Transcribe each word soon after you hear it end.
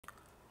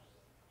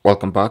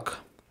Welcome back.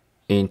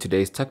 In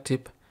today's tech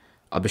tip,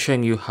 I'll be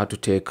showing you how to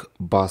take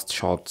burst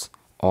shots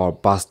or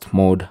burst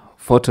mode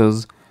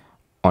photos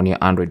on your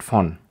Android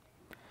phone.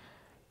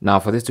 Now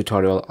for this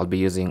tutorial, I'll be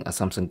using a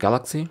Samsung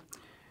Galaxy,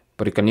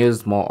 but you can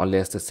use more or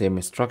less the same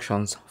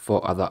instructions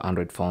for other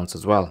Android phones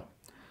as well.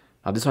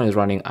 Now this one is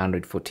running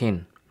Android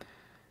 14.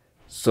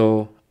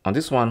 So on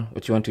this one,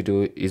 what you want to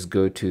do is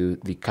go to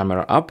the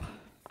camera app,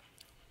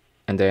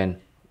 and then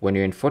when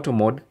you're in photo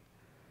mode,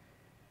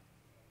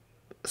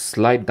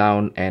 slide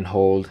down and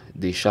hold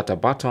the shutter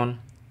button,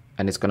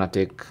 and it's gonna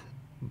take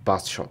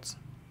burst shots.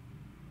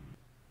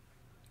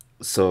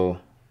 So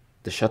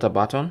the shutter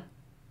button,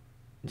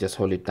 just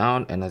hold it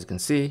down, and as you can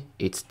see,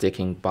 it's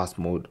taking burst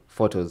mode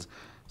photos.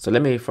 So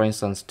let me, for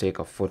instance, take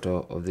a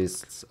photo of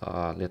this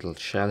little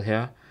shell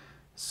here.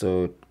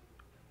 So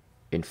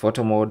in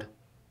photo mode,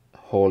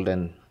 hold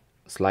and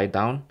slide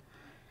down,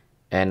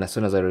 and as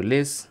soon as I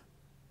release,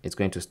 it's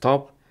going to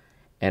stop.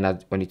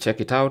 And when you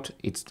check it out,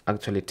 it's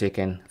actually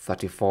taken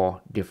 34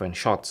 different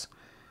shots.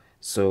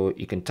 So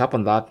you can tap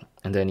on that,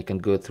 and then you can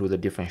go through the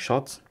different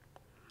shots,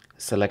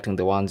 selecting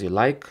the ones you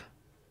like.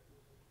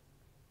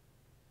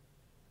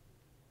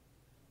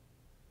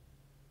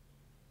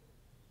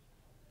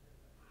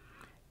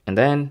 And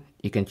then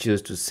you can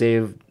choose to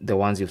save the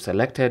ones you've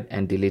selected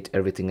and delete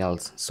everything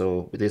else.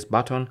 So with this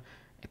button,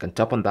 I can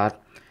tap on that.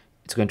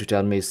 It's going to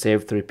tell me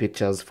save 3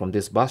 pictures from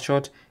this burst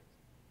shot.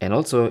 And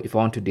also, if I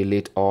want to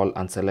delete all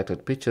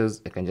unselected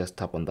pictures, I can just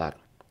tap on that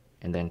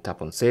and then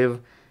tap on save,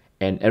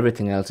 and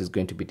everything else is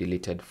going to be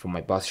deleted from my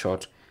burst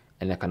shot,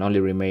 and I can only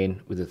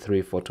remain with the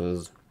 3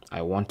 photos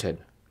I wanted.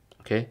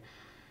 Okay.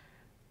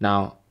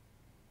 Now,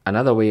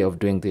 another way of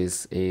doing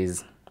this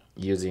is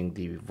using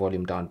the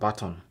volume down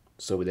button.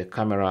 So with the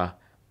camera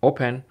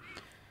open,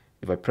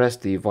 if I press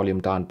the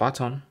volume down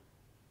button,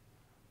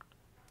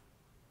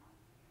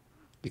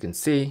 you can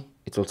see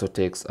it also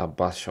takes a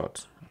burst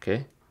shot.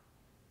 Okay.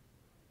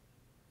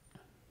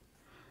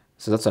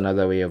 So that's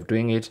another way of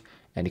doing it,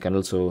 and you can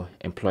also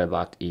employ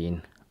that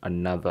in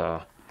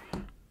a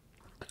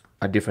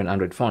different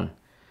Android phone.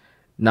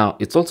 Now,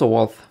 it's also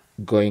worth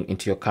going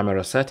into your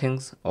camera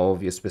settings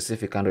of your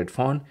specific Android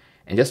phone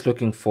and just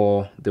looking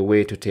for the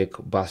way to take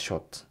burst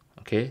shots.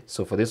 Okay,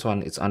 so for this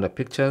one, it's under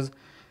pictures.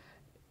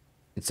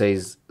 It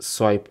says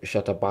swipe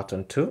shutter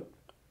button 2,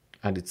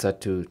 and it's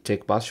set to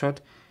take burst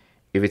shot.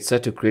 If it's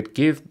set to create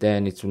GIF,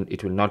 then it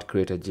will not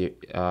create a GIF.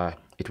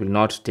 It will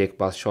not take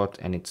burst shot,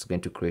 and it's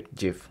going to create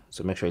GIF.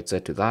 So make sure it's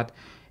set to that.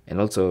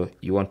 And also,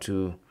 you want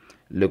to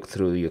look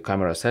through your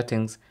camera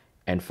settings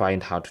and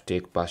find how to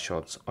take burst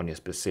shots on your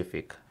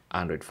specific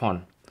Android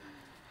phone.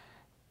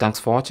 Thanks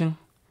for watching.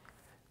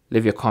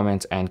 Leave your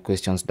comments and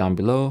questions down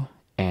below,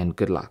 and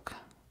good luck.